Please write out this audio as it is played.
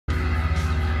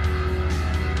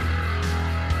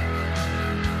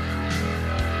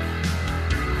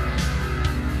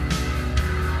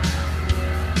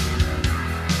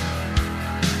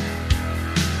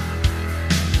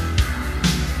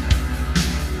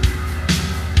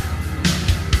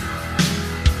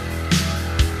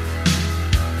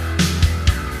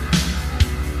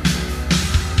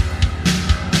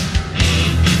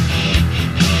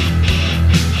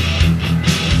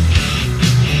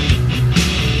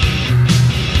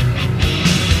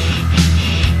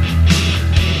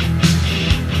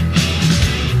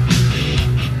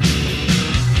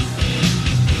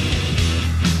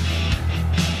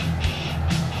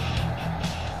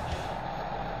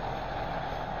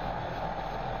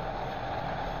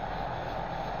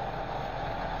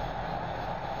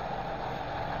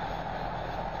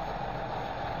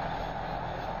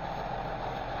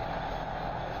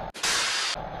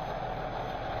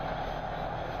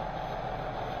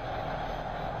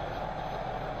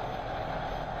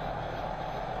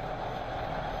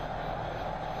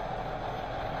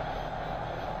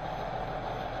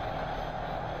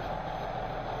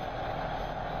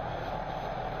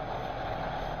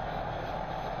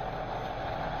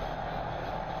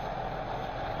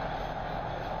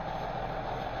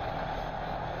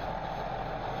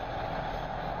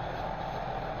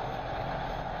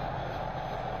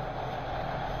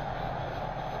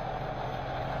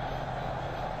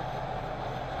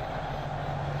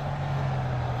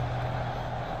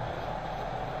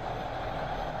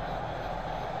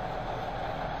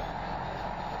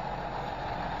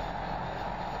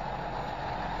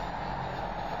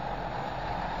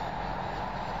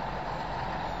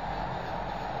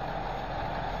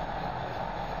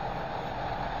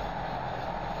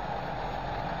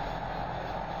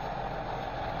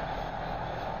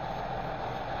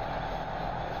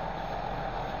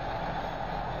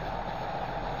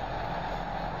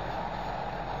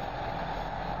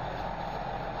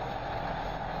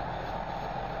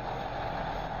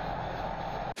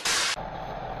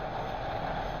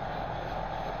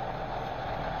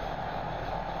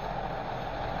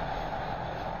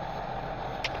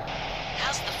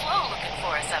looking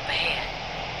for us up ahead.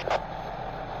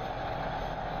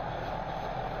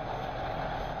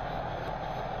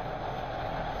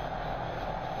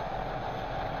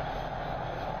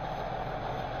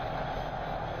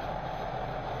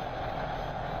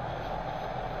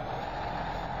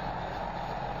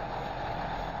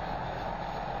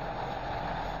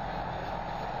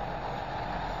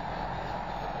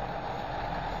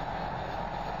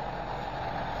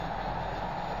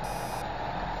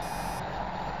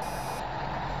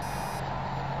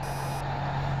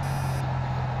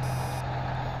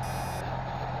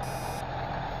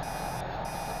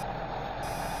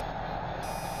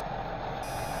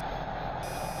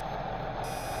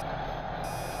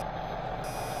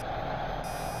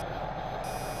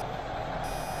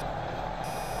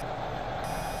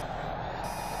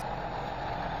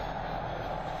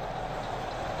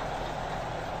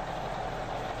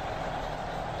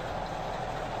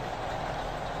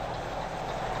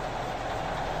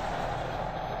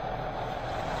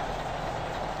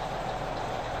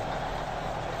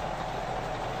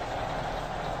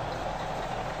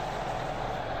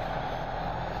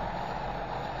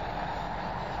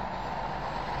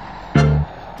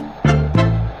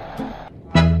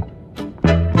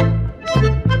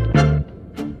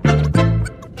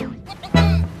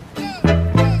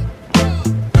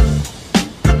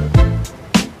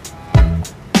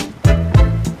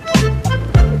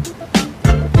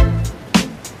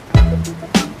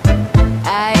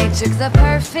 Took the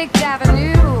perfect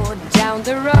avenue down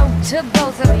the road to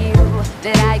both of you.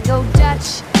 Did I go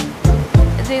Dutch?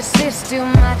 This is too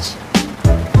much.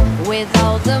 With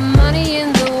all the money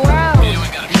in the world,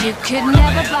 you could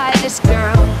never buy this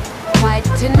girl quite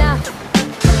enough.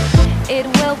 It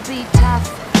will be tough.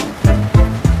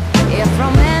 If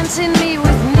romancing me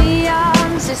with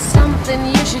neons is something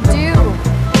you should do,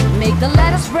 make the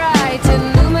letters bright and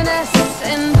luminous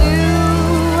and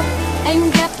blue,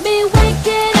 and get me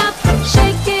waking up,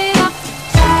 shake it up,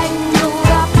 tangled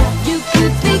up. You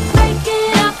could be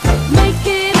breaking up, make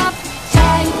it up,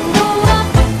 tangled up.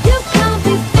 You can't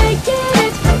be faking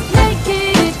it,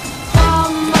 making it. Oh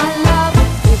my love,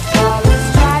 if all is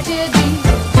tragedy,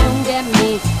 don't get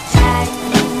me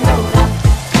tangled up.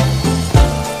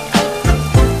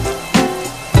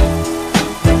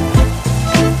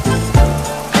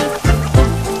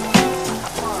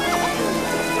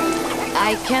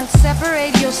 I can't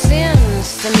separate your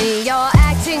sins. To me, you're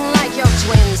acting like you're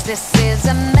twins. This is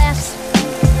a mess.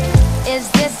 Is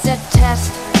this a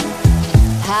test?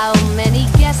 How many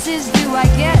guesses do I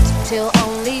get till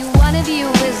only one of you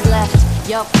is left?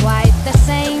 You're quite the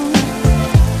same,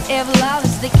 if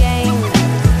love's the game.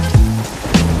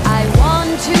 I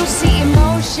want to see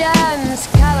emotions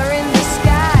color in the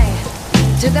sky,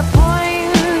 to the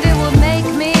point it will make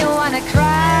me wanna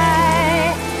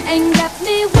cry, and get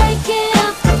me waking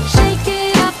up, shake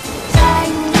it up,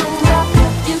 tangled up.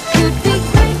 You could be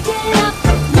breaking up,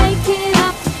 make it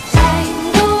up,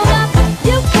 tangled up.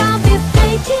 You can't be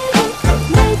faking it,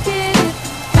 making it.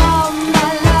 Oh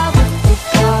my love, if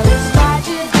all is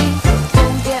tragedy,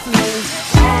 don't get me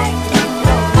tangled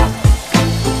up,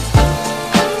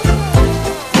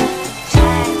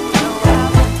 tangled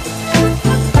up.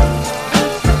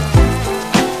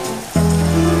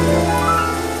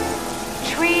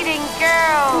 Treating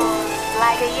girls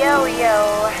like a yo-yo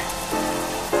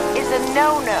is a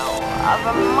no-no of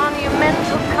a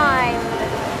monumental kind.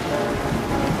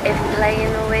 If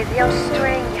playing with your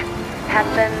string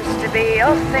happens to be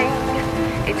your thing,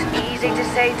 it's easy to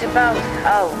say to both,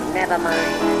 oh, never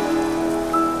mind.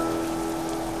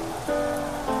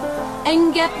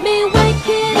 And get me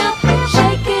waking up.